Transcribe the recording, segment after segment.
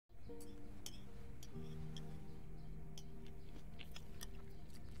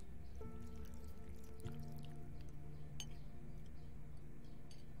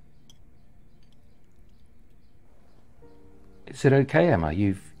Is it okay, Emma?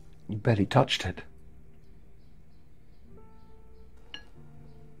 You've barely touched it.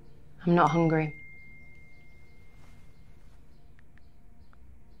 I'm not hungry.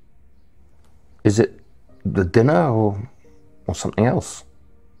 Is it the dinner or something else?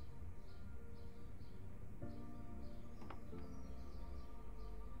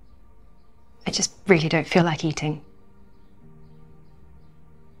 I just really don't feel like eating.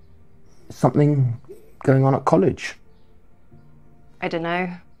 Is something going on at college? I don't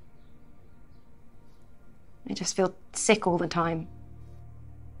know. I just feel sick all the time.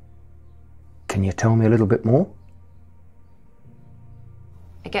 Can you tell me a little bit more?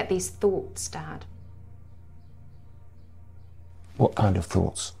 I get these thoughts, Dad. What kind of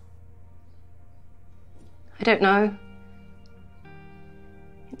thoughts? I don't know.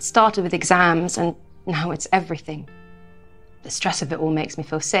 It started with exams and now it's everything. The stress of it all makes me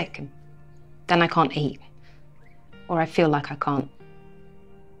feel sick and then I can't eat. Or I feel like I can't.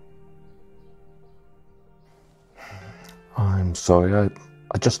 I'm sorry,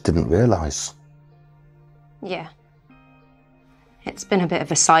 I just didn't realise. Yeah. It's been a bit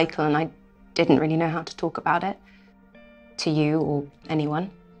of a cycle and I didn't really know how to talk about it. To you or anyone.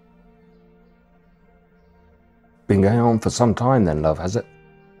 Been going on for some time then, love, has it?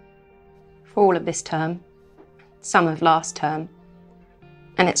 For all of this term. Some of last term.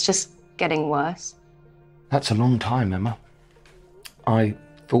 And it's just getting worse. That's a long time, Emma. I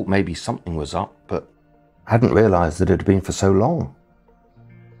thought maybe something was up, but I hadn't realised that it had been for so long.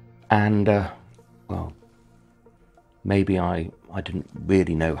 And, well, maybe I didn't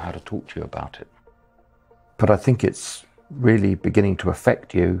really know how to talk to you about it. But I think it's really beginning to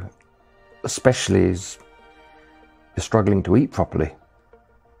affect you, especially as you're struggling to eat properly.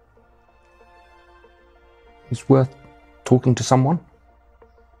 It's worth talking to someone.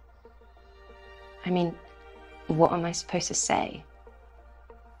 I mean, what am I supposed to say?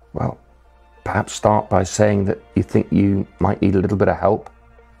 Well, perhaps start by saying that you think you might need a little bit of help.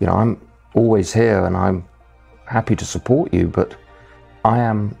 You know, I'm always here and I'm happy to support you, but I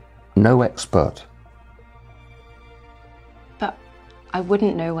am no expert. But I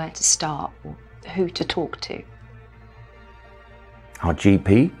wouldn't know where to start or who to talk to. Our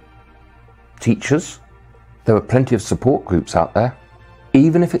GP, teachers, there are plenty of support groups out there.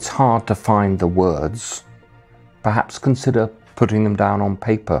 Even if it's hard to find the words, perhaps consider putting them down on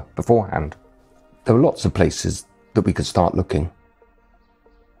paper beforehand. There are lots of places that we could start looking.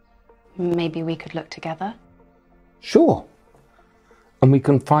 Maybe we could look together? Sure. And we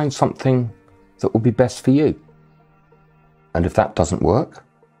can find something that will be best for you. And if that doesn't work,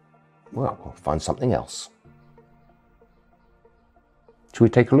 well, we'll find something else. Shall we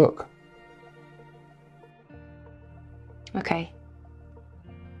take a look? Okay.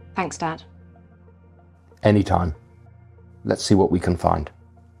 Thanks, Dad. Anytime. Let's see what we can find.